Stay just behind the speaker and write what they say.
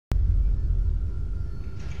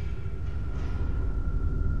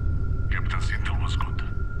Captain's intel was good.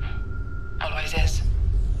 Always is.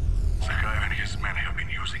 Zakayev and his men have been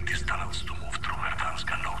using these tunnels to move through Verdansk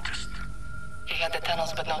unnoticed. He had the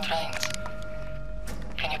tunnels but no trains.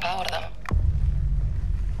 Can you power them?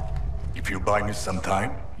 If you buy me some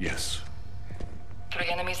time, yes. 3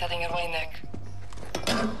 enemies heading your way, Nick.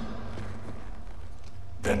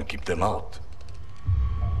 Then keep them out.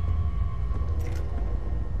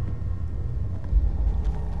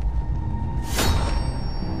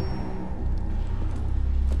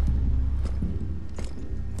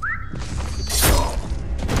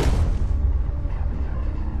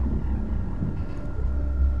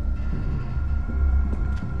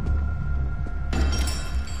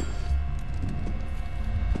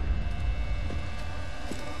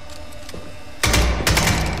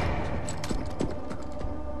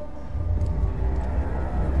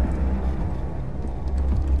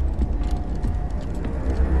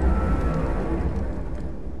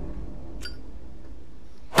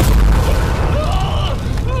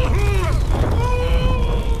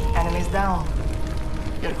 Down.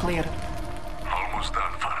 You're clear. Almost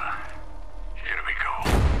done, Farah. Here we go.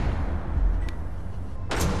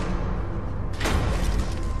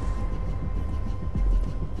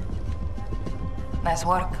 Nice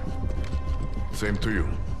work. Same to you.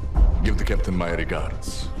 Give the captain my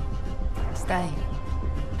regards. Stay.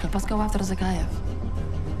 Help us go after Zakayev.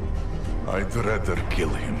 I'd rather kill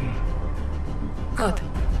him. Good.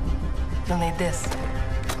 You'll need this.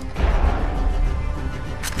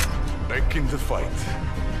 Back in the fight.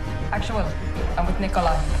 Actual, I'm with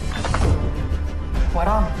Nikolai. What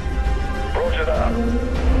on? Roger that.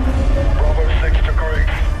 Bravo 6 to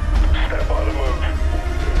Griggs. Step on the move.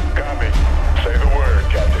 Got me. Say the word,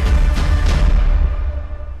 Captain.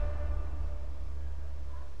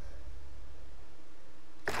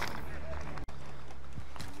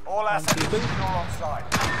 All assets are on site.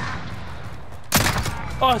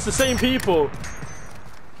 Oh, it's the same people.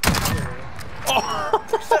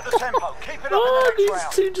 Set the tempo. Keep it up Oh, in the these next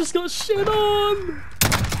round. two just got shit on.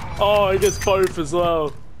 Oh, he gets both as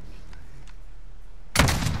well.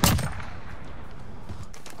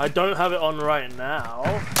 I don't have it on right now.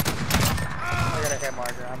 I got a hit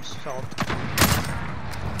marker. I'm sold.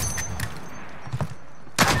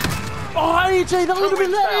 Oh, AJ, that would have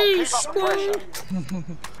been ace. Keep up the pressure.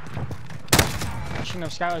 I shouldn't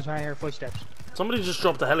have scouted behind your footsteps. Somebody just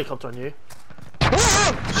dropped a helicopter on you.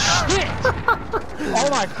 Shit! Oh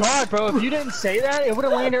my god, bro, if you didn't say that, it would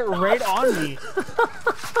have landed right on me.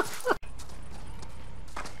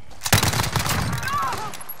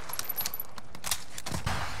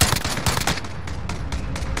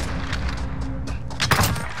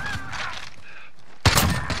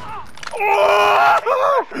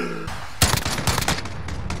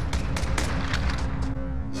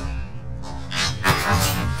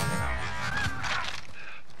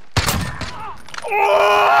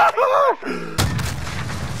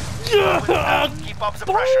 Yeah! Keep up the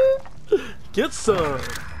pressure. Get some.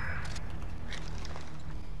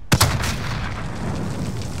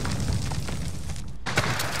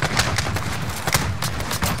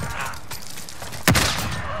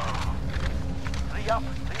 Three up,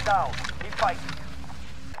 three down. Keep fighting.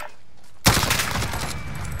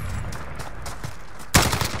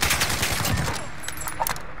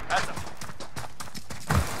 That's him.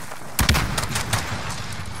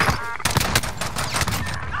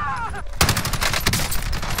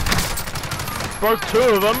 Broke 2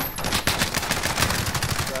 of them.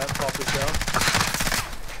 Pop this down.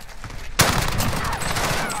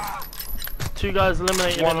 2 guys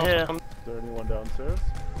eliminated in here. Is there anyone downstairs?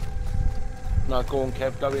 No, go on,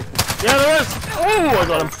 Kev, go in. Yeah, there is. Oh, I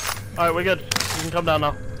got him. Alright, we're good. You can come down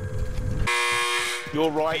now. You're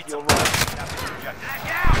right, you're right.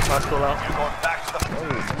 Nice call out. You're going back to the...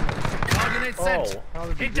 Coordinates sent. How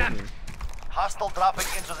did you get me? Hostile dropping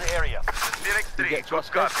into the area. Direct 3, good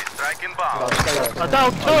copy, strike inbound. I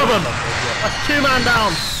downed 2 of them. That's 2 man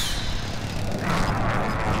down.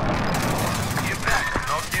 Impact,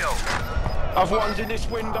 no kill. Other one's in this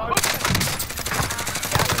window.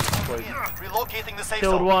 Relocating the safe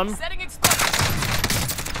Killed zone. 1.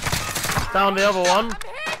 Down the other one.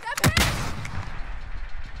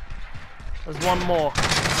 There's 1 more.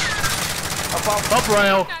 Top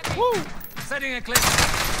rail. Woo. Setting a clip.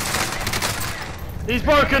 He's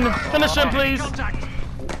broken. Finish him, please.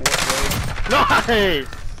 Nice.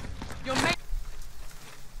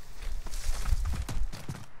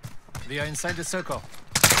 We are inside the circle.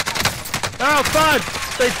 They're outside.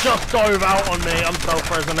 They just dove out on me. I'm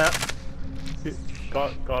self-present it.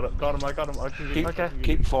 Got him, I got him. I can get Okay.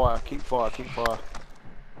 Keep fire, keep fire, keep fire.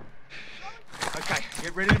 Okay,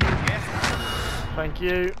 get ready to move, yeah? Thank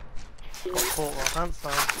you. Got caught with our pants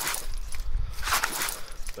down.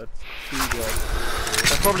 That's too good.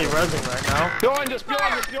 They're probably rezzing right now. Behind us,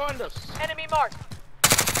 behind us, behind us! Enemy marked.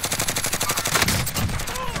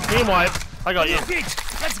 Team wipe. I got you.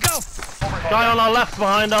 Let's go. Guy on our left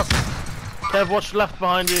behind us. Kev, watch left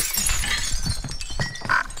behind you.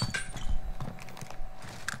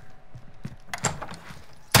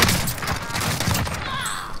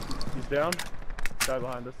 He's down. Guy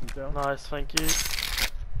behind us is down. Nice, thank you.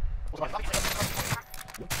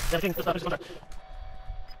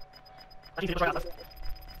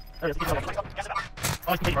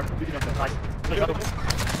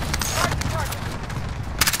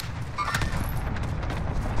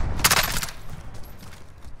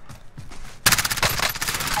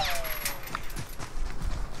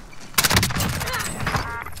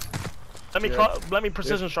 Let me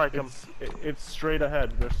precision strike him. It's straight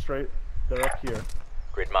ahead. They're up here.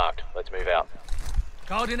 Grid marked. Let's move out.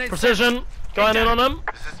 Coordinate. Precision, going in on them.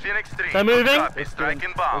 This is Phoenix 3. They're moving. Copy, strike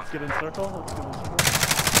inbound. Let's get in circle.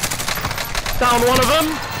 Down one of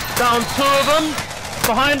them. Down two of them.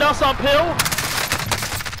 Behind us, uphill.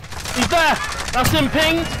 He's there. That's him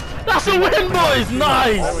pinged. That's a win, boys.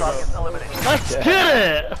 Nice. Let's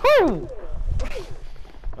get it. Woo.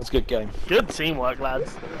 That's a good game. Good teamwork,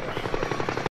 lads.